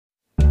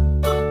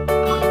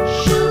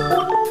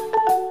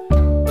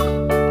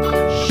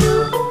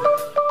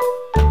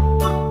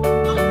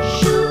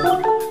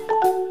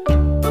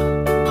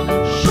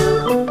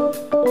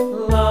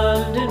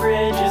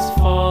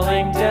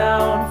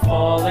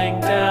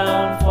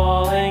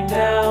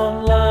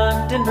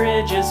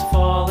bridges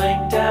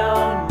falling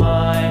down,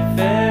 my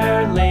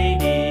fair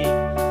lady.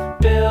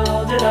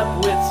 Build it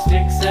up with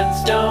sticks and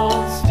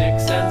stones,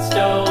 sticks and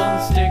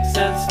stones, sticks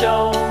and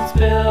stones.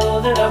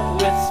 Build it up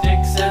with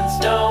sticks and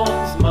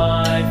stones,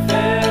 my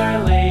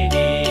fair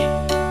lady.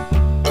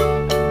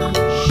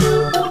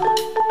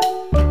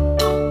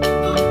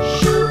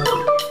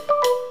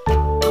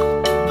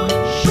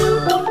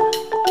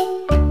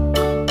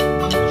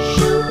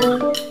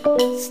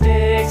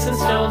 Sticks and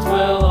stones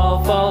will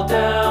all fall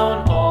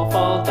down, all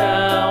fall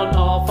down,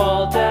 all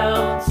fall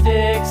down.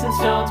 Sticks and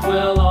stones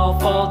will all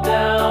fall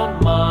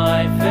down,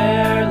 my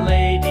fair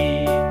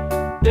lady.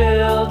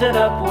 Build it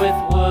up with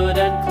wood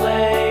and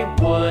clay,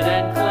 wood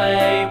and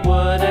clay,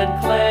 wood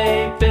and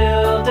clay.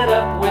 Build it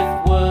up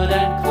with wood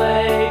and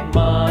clay,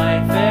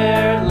 my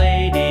fair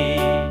lady.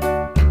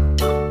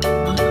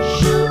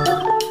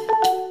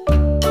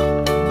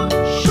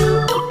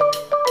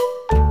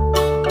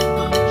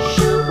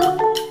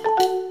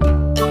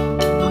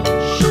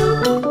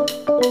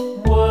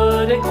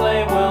 Wood and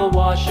clay will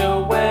wash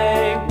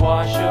away,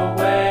 wash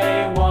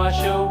away,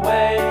 wash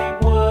away.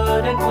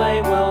 Wood and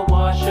clay will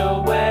wash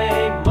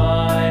away,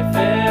 my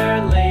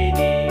fair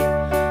lady.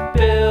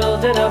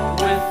 Build it up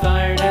with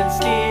iron and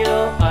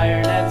steel,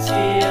 iron and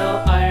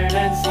steel, iron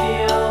and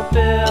steel.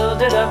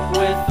 Build it up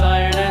with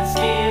iron and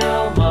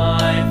steel,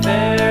 my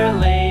fair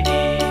lady.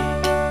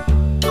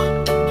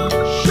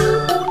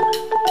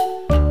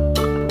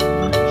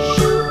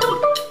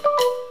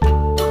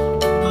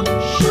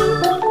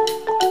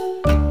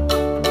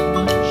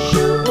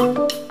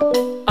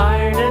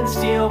 Iron and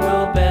steel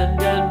will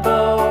bend and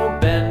bow,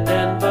 bend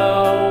and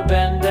bow,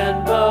 bend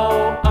and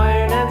bow.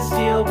 Iron and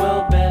steel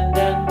will bend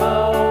and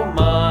bow,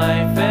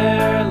 my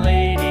fair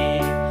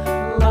lady.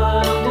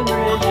 London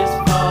Bridge is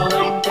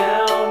falling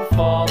down,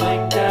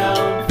 falling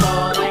down,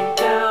 falling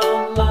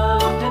down.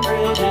 London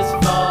Bridge is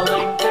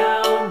falling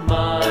down,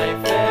 my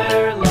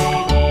fair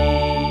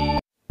lady.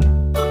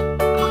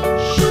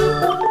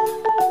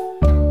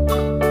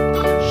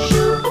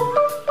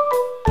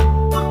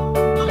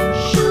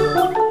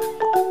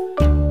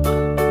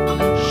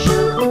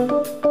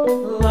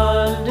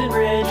 London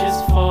Bridge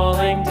is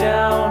falling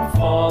down,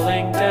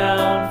 falling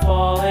down,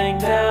 falling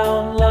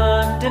down.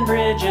 London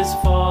Bridge is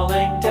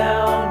falling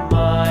down,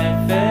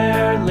 my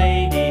fair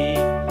lady.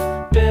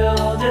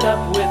 Build it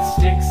up with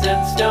sticks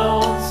and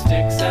stones,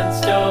 sticks and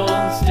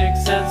stones,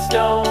 sticks and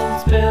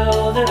stones.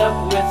 Build it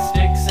up with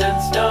sticks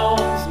and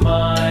stones,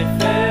 my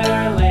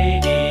fair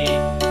lady.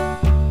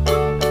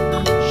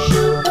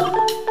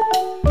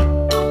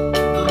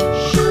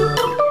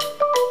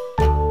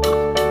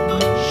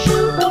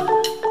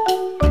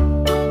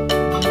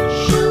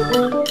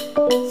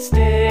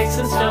 Sticks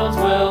and stones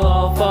will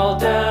all fall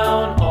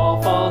down,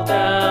 all fall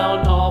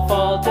down, all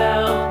fall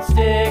down.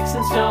 Sticks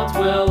and stones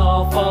will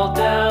all fall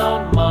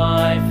down,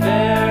 my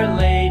fair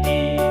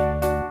lady.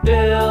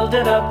 Build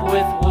it up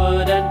with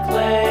wood and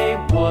clay,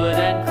 wood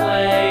and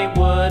clay,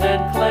 wood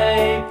and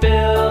clay.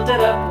 Build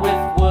it up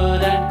with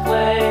wood and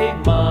clay,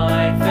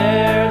 my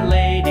fair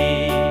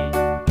lady.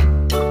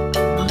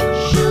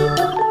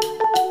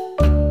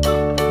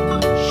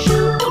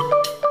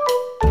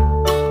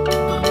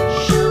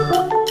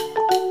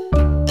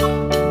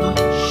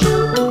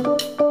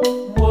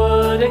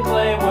 Wood and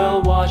clay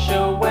will wash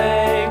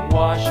away,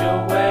 wash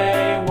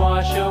away,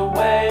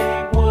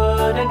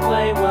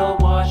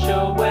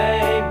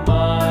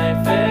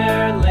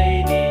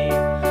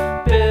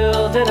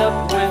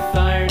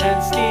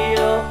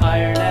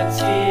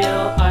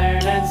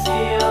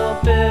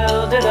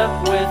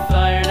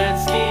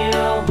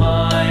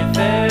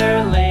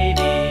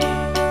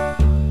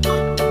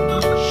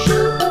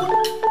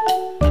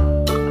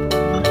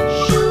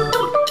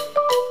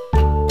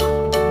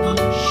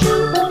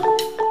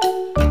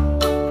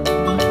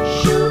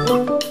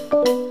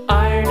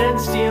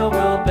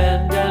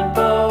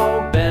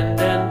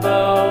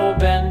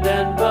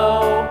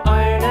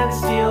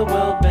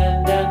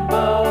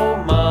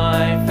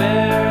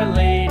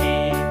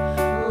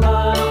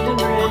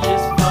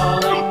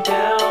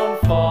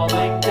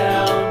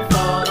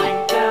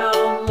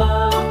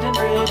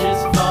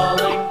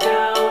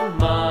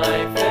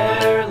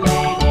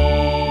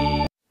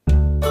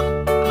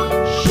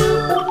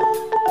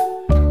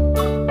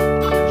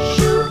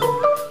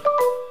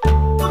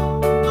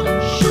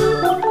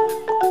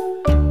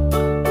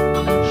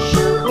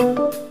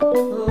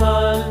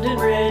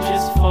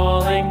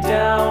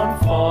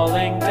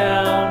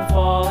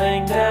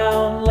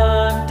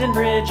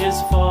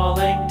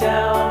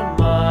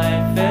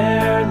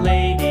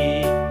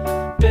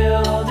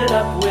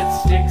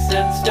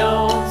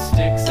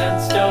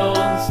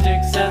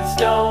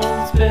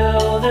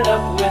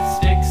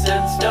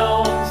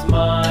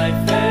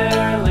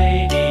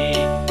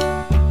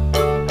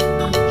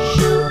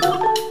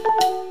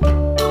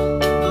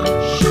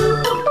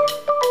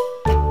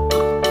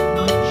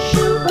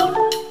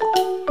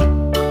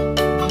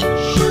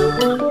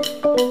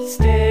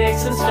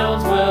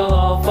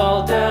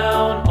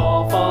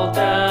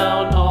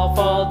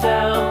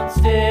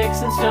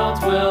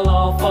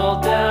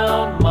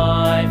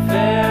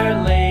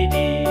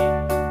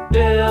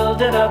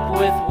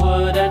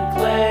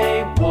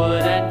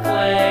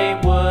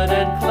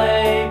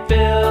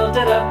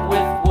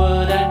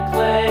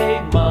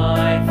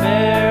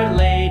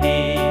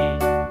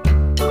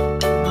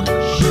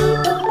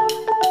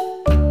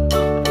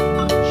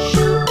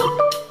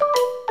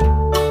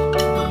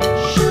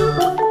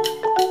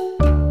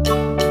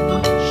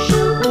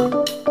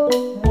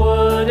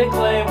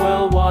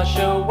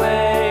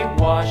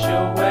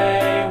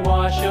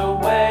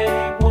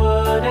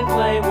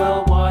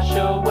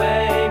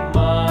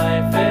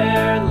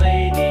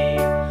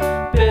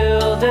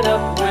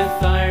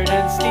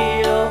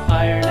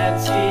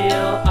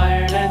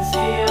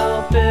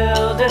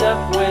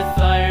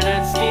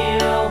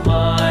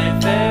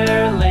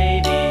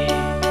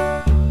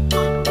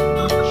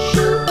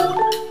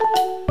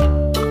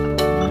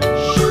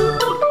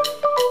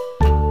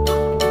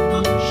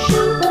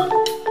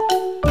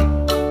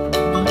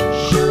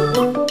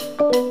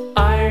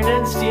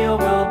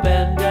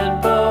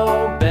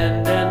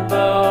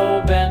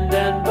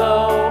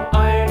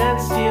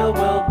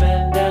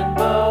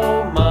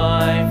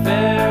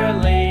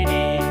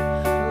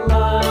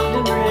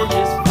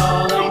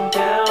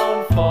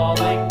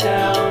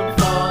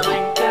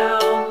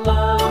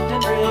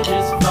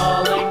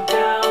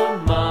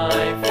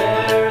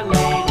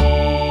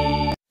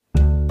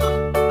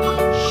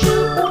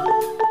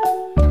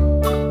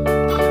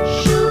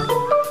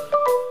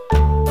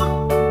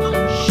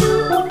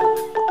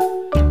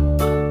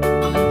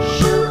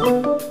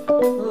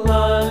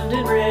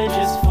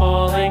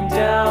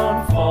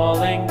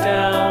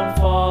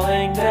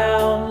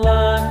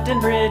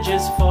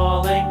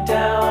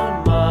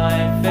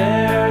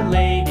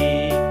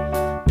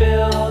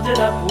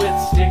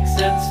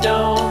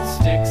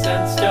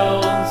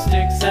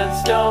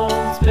 stone.